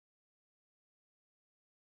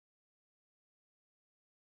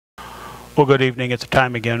Well, good evening. It's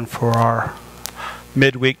time again for our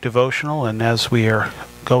midweek devotional, and as we are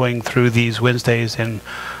going through these Wednesdays in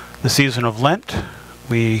the season of Lent,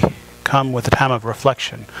 we come with a time of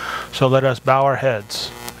reflection. So let us bow our heads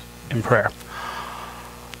in prayer.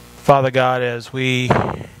 Father God, as we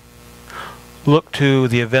look to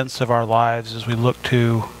the events of our lives, as we look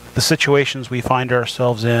to the situations we find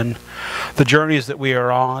ourselves in, the journeys that we are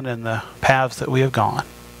on, and the paths that we have gone,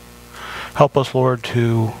 help us, Lord,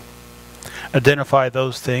 to identify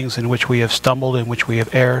those things in which we have stumbled, in which we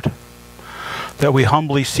have erred, that we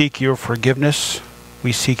humbly seek your forgiveness,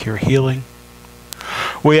 we seek your healing.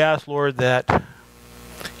 We ask, Lord, that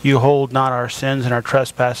you hold not our sins and our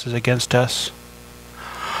trespasses against us,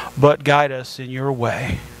 but guide us in your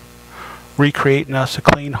way, recreate in us a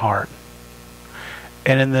clean heart,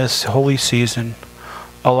 and in this holy season,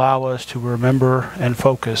 allow us to remember and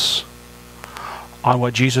focus on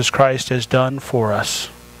what Jesus Christ has done for us,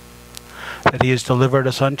 that he has delivered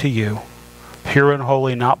us unto you, pure and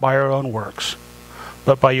holy, not by our own works,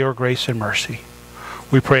 but by your grace and mercy.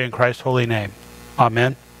 We pray in Christ's holy name.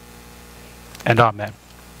 Amen and amen.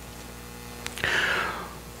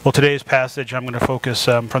 Well, today's passage I'm going to focus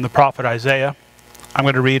from the prophet Isaiah. I'm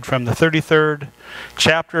going to read from the 33rd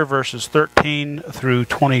chapter, verses 13 through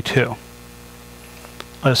 22.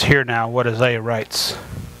 Let's hear now what Isaiah writes.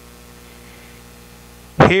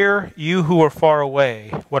 Hear, you who are far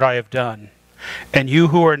away, what I have done, and you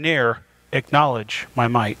who are near, acknowledge my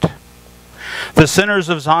might. The sinners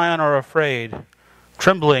of Zion are afraid.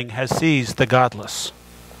 Trembling has seized the godless.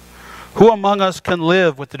 Who among us can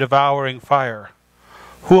live with the devouring fire?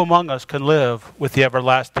 Who among us can live with the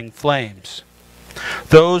everlasting flames?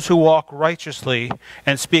 Those who walk righteously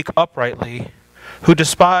and speak uprightly, who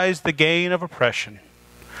despise the gain of oppression,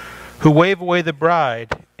 who wave away the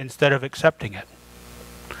bride instead of accepting it,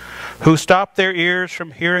 who stop their ears from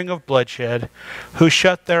hearing of bloodshed, who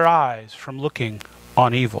shut their eyes from looking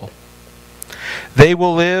on evil. They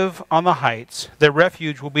will live on the heights. Their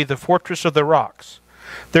refuge will be the fortress of the rocks.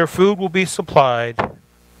 Their food will be supplied,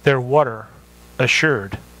 their water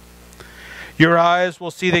assured. Your eyes will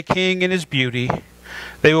see the King in his beauty.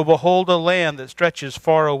 They will behold a land that stretches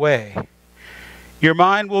far away. Your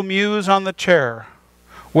mind will muse on the terror.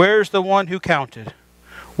 Where's the one who counted?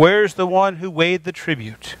 Where's the one who weighed the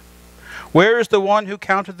tribute? Where is the one who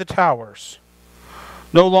counted the towers?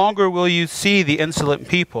 No longer will you see the insolent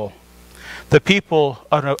people, the people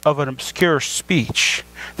of an obscure speech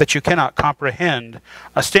that you cannot comprehend,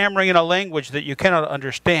 a stammering in a language that you cannot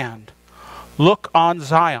understand. Look on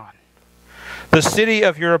Zion, the city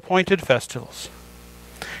of your appointed festivals.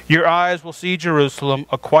 Your eyes will see Jerusalem,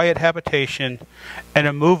 a quiet habitation, an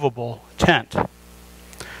immovable tent,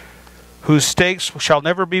 whose stakes shall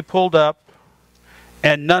never be pulled up,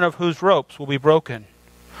 and none of whose ropes will be broken.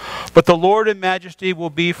 But the Lord in majesty will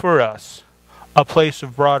be for us a place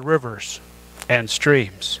of broad rivers and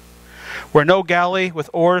streams, where no galley with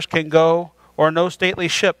oars can go, or no stately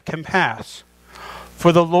ship can pass.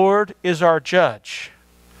 For the Lord is our judge.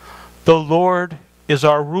 The Lord is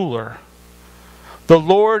our ruler. The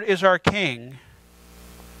Lord is our king.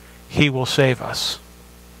 He will save us.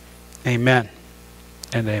 Amen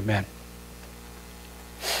and amen.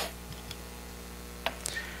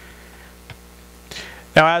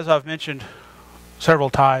 Now, as I've mentioned several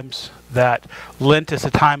times, that Lent is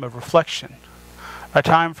a time of reflection, a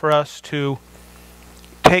time for us to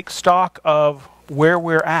take stock of where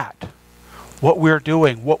we're at, what we're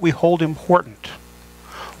doing, what we hold important.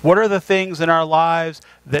 What are the things in our lives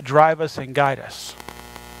that drive us and guide us?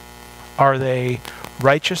 Are they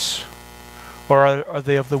righteous, or are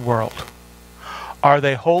they of the world? Are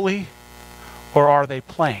they holy, or are they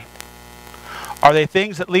plain? Are they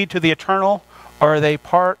things that lead to the eternal, or are they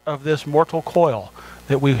part of this mortal coil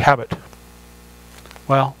that we habit?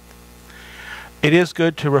 Well, it is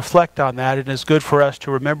good to reflect on that. It is good for us to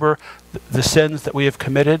remember the sins that we have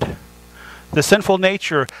committed, the sinful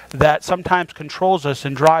nature that sometimes controls us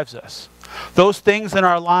and drives us, those things in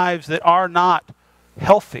our lives that are not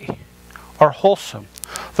healthy or wholesome,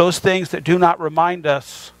 those things that do not remind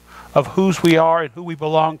us of whose we are and who we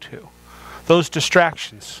belong to, those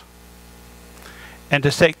distractions. And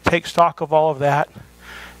to take stock of all of that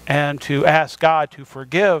and to ask God to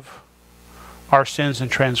forgive our sins and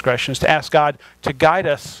transgressions, to ask God to guide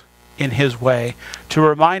us in his way, to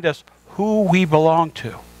remind us who we belong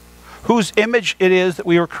to, whose image it is that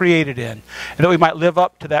we were created in, and that we might live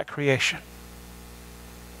up to that creation.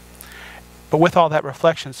 But with all that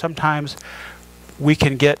reflection, sometimes we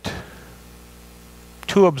can get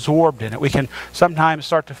too absorbed in it. We can sometimes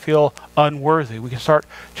start to feel unworthy. We can start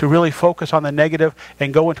to really focus on the negative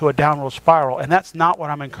and go into a downward spiral. And that's not what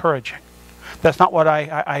I'm encouraging. That's not what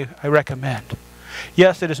I recommend.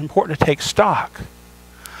 Yes, it is important to take stock,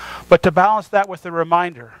 but to balance that with the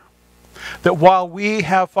reminder that while we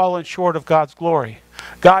have fallen short of God's glory,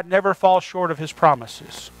 God never falls short of his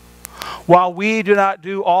promises. While we do not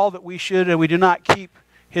do all that we should and we do not keep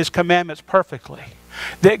his commandments perfectly,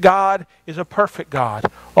 that God is a perfect God,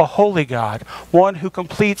 a holy God, one who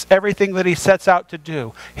completes everything that he sets out to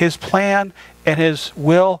do. His plan and his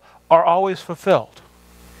will are always fulfilled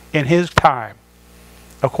in his time,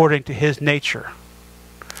 according to his nature.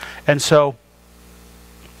 And so,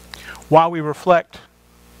 while we reflect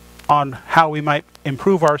on how we might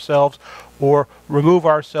improve ourselves or remove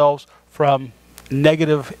ourselves from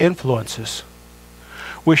negative influences,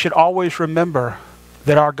 we should always remember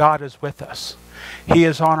that our God is with us. He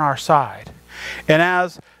is on our side. And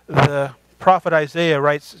as the prophet Isaiah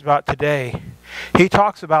writes about today, he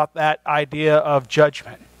talks about that idea of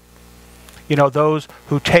judgment. You know, those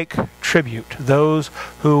who take tribute, those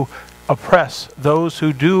who oppress, those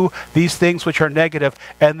who do these things which are negative,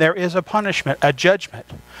 and there is a punishment, a judgment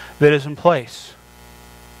that is in place.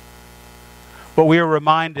 But we are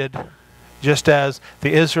reminded, just as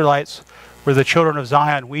the Israelites were the children of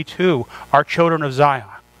Zion, we too are children of Zion.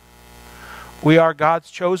 We are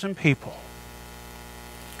God's chosen people.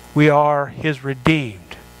 We are his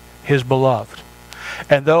redeemed, his beloved.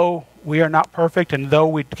 And though we are not perfect, and though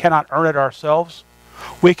we cannot earn it ourselves,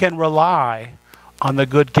 we can rely on the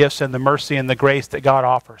good gifts and the mercy and the grace that God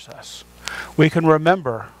offers us. We can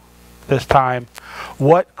remember this time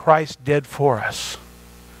what Christ did for us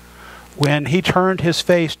when he turned his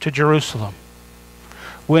face to Jerusalem,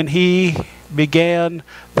 when he began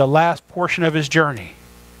the last portion of his journey,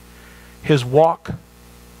 his walk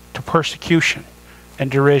to persecution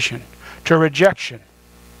and derision, to rejection,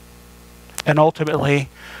 and ultimately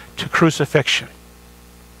to crucifixion.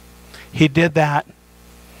 He did that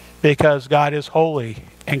because God is holy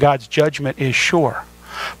and God's judgment is sure.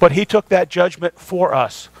 But he took that judgment for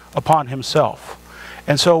us upon himself.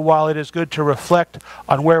 And so while it is good to reflect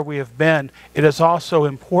on where we have been, it is also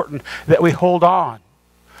important that we hold on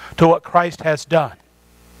to what Christ has done.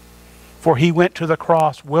 For he went to the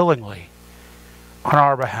cross willingly on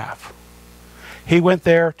our behalf. He went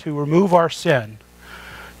there to remove our sin,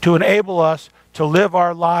 to enable us to live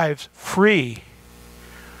our lives free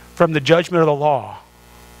from the judgment of the law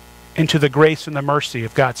into the grace and the mercy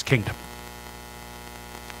of God's kingdom.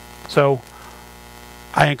 So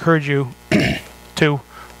I encourage you to,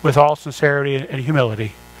 with all sincerity and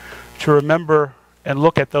humility, to remember and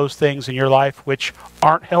look at those things in your life which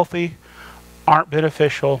aren't healthy, aren't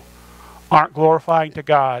beneficial, aren't glorifying to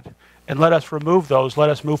God, and let us remove those, let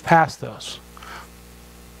us move past those.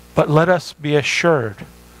 But let us be assured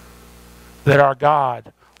that our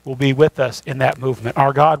God will be with us in that movement.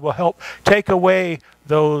 Our God will help take away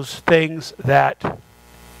those things that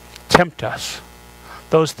tempt us,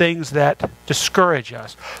 those things that discourage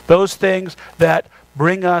us, those things that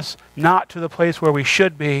bring us not to the place where we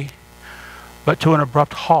should be, but to an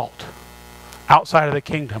abrupt halt outside of the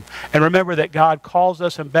kingdom. And remember that God calls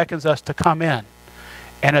us and beckons us to come in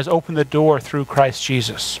and has opened the door through Christ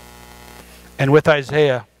Jesus. And with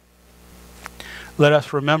Isaiah, let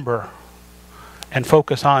us remember and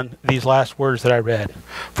focus on these last words that I read.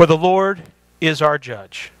 For the Lord is our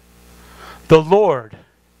judge. The Lord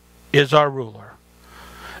is our ruler.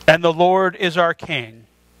 And the Lord is our king.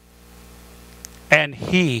 And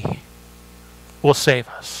he will save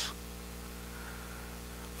us.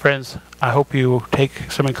 Friends, I hope you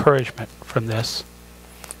take some encouragement from this.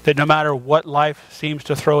 That no matter what life seems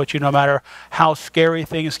to throw at you, no matter how scary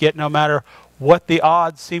things get, no matter what the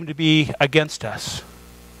odds seem to be against us,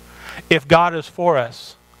 if God is for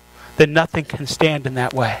us, then nothing can stand in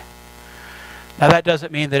that way. Now that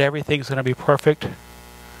doesn't mean that everything's going to be perfect,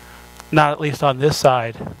 not at least on this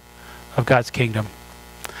side of God's kingdom.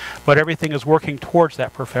 But everything is working towards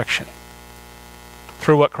that perfection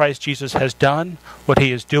through what Christ Jesus has done, what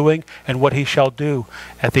he is doing, and what he shall do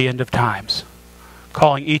at the end of times.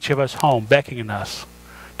 Calling each of us home, beckoning us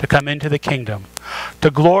to come into the kingdom, to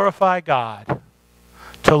glorify God,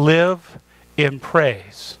 to live in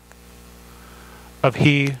praise of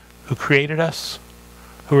he who created us,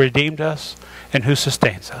 who redeemed us, and who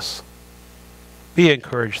sustains us. Be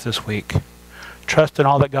encouraged this week. Trust in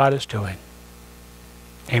all that God is doing.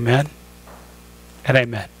 Amen and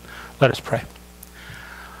amen. Let us pray.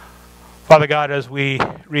 Father God, as we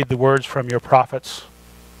read the words from your prophets,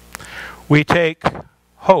 we take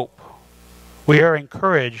hope. We are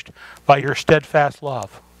encouraged by your steadfast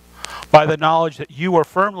love, by the knowledge that you are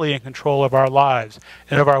firmly in control of our lives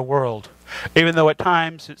and of our world, even though at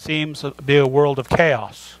times it seems to be a world of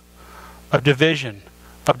chaos, of division,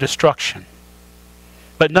 of destruction.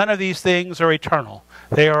 But none of these things are eternal.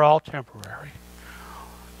 They are all temporary.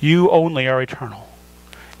 You only are eternal.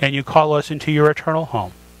 And you call us into your eternal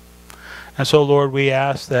home. And so, Lord, we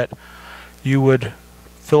ask that you would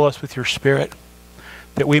fill us with your Spirit,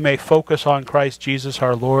 that we may focus on Christ Jesus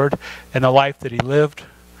our Lord and the life that he lived,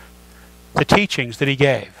 the teachings that he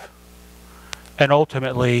gave, and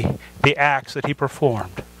ultimately the acts that he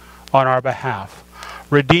performed on our behalf,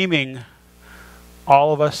 redeeming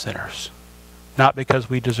all of us sinners, not because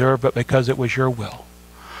we deserve, but because it was your will.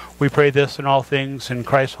 We pray this in all things in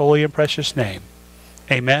Christ's holy and precious name.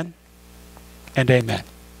 Amen and amen.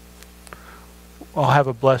 Well, have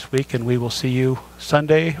a blessed week, and we will see you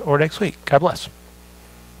Sunday or next week. God bless.